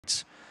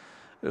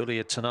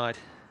Earlier tonight,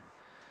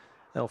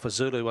 Alpha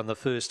Zulu won the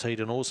first heat,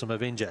 and Awesome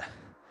Avenger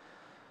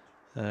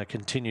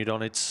continued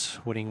on its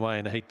winning way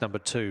in heat number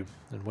 2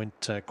 and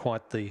went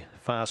quite the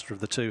faster of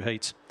the 2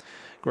 heats.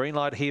 Green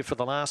light here for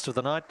the last of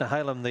the night.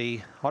 Nahalem,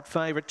 the hot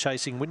favourite,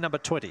 chasing win number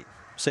 20.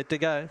 Set to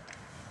go.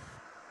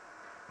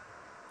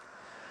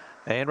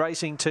 And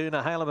racing to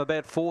Nahalem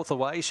about 4th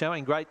away,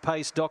 showing great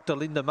pace. Dr.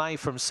 Linda May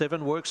from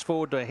 7 works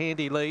forward to a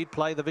handy lead.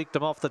 Play the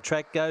Victim off the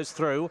track, goes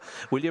through.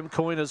 William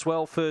Coyne as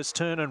well, first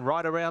turn, and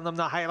right around them.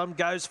 Nahalem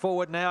goes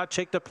forward now.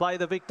 Check to Play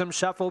the Victim,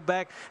 shuffled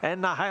back,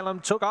 and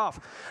Nahalem took off.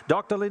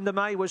 Dr. Linda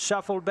May was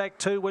shuffled back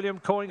too.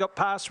 William Coyne got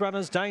past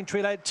runners.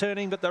 Daintree Lad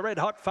turning, but the red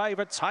hot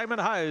favourites home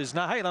and hose.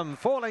 Nahalem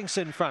 4 lengths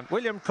in front.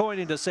 William Coyne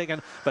into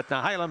second, but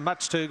Nahalem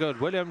much too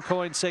good. William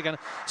Coyne second,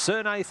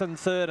 Sir Nathan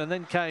third, and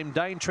then came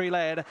Daintree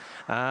Lad.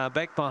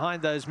 Back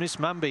behind those, Miss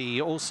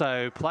Mumby,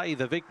 also Play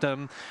the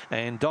Victim,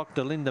 and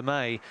Dr. Linda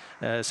May.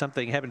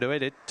 Something happened to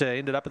it. It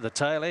ended up at the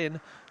tail end.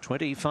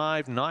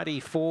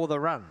 25.94 the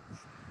run.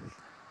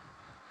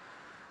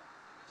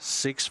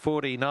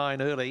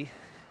 6:49 early.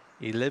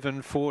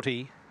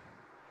 11:40.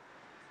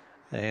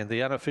 And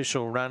the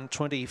unofficial run,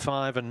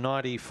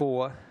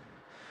 25.94.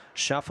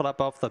 Shuffle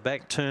up off the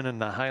back turn, and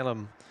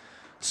Nahalem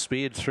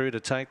speared through to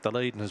take the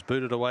lead and has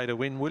booted away to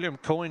win. William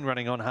Coyne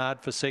running on hard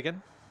for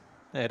second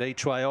at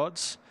each way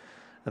odds.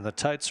 And the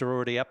totes are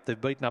already up. They've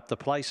beaten up the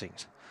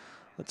placings.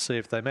 Let's see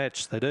if they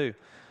match. They do.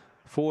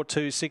 4,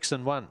 2, 6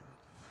 and 1.